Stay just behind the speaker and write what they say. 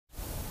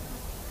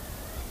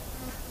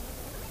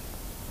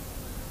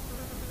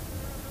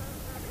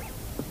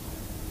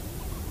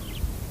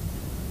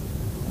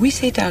We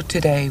set out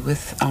today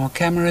with our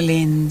camera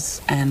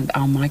lens and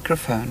our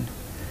microphone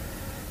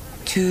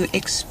to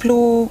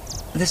explore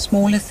the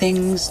smaller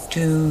things,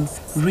 to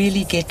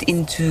really get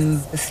into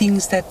the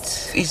things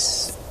that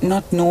is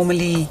not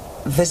normally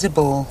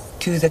visible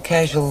to the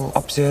casual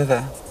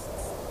observer.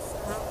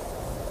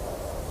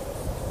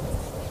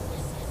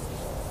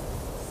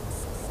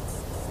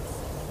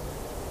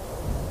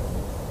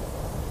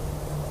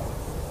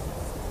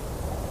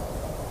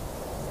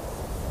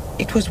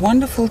 It was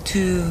wonderful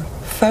to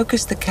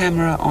focus the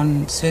camera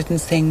on certain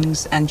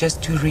things and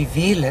just to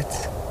reveal it.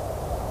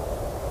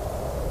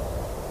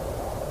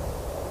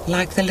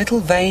 Like the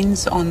little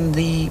veins on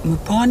the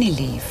mupani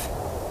leaf.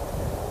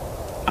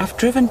 I've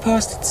driven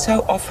past it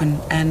so often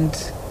and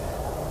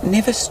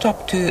never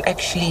stopped to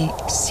actually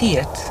see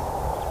it.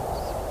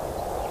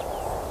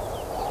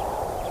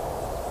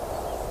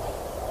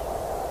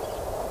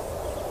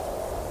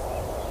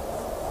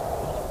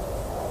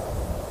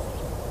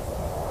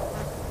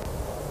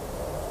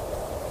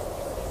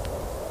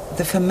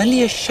 The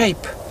familiar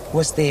shape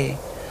was there.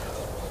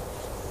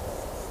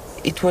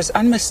 It was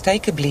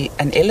unmistakably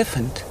an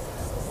elephant,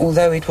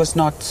 although it was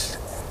not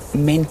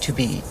meant to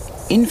be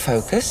in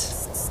focus.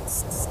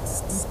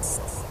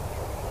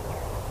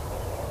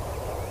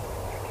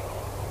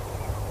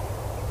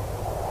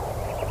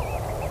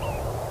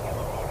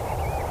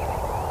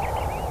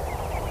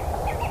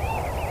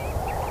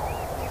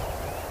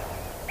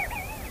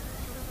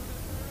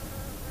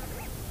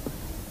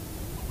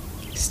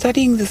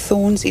 Studying the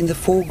thorns in the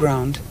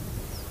foreground,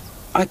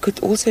 I could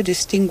also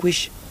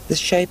distinguish the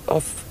shape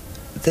of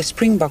the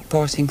springbok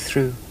passing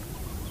through.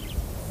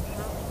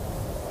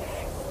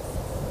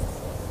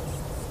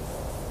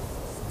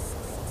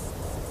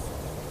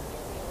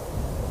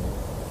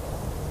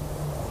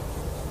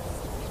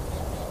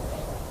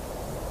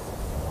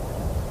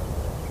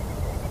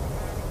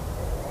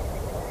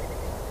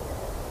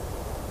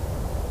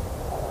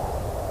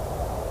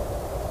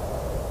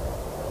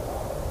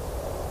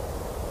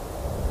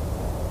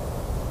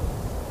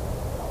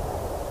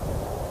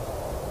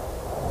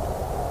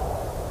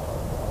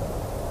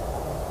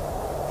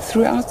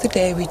 Throughout the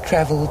day we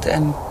traveled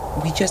and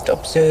we just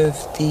observed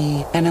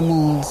the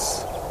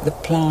animals, the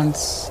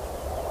plants,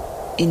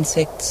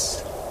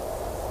 insects,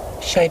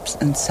 shapes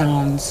and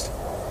sounds.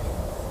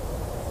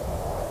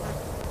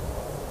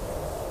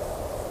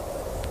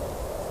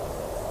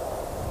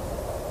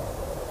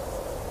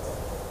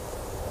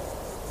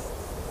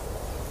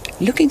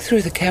 Looking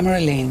through the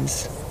camera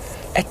lens,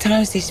 at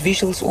times these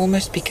visuals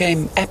almost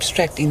became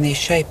abstract in their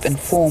shape and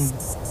form.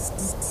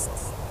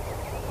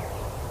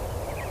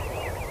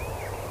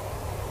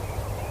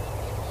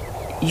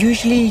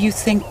 Usually you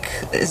think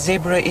a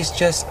zebra is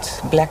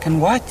just black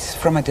and white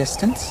from a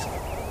distance.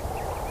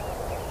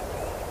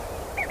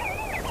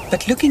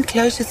 But looking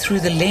closer through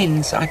the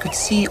lens, I could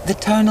see the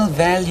tonal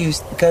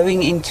values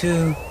going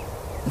into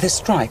the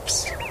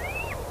stripes.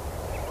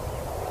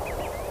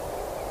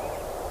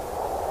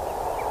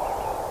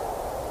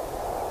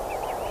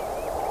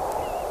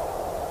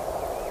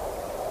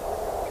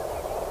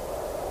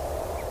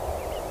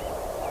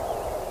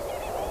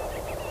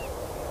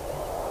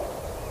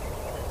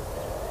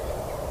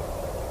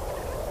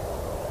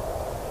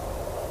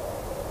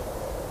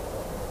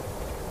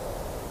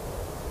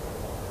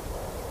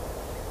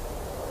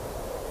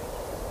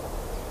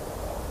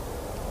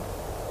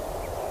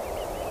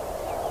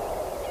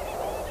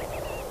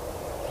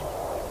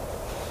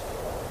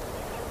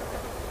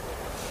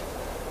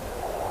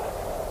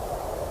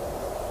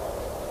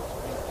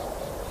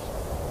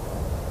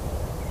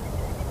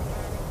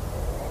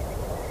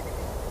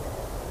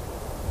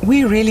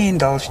 We really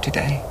indulged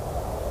today,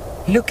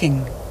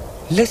 looking,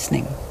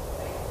 listening,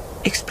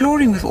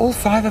 exploring with all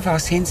 5 of our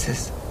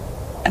senses.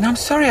 And I'm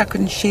sorry I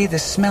couldn't share the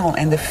smell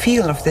and the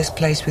feel of this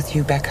place with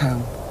you back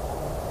home.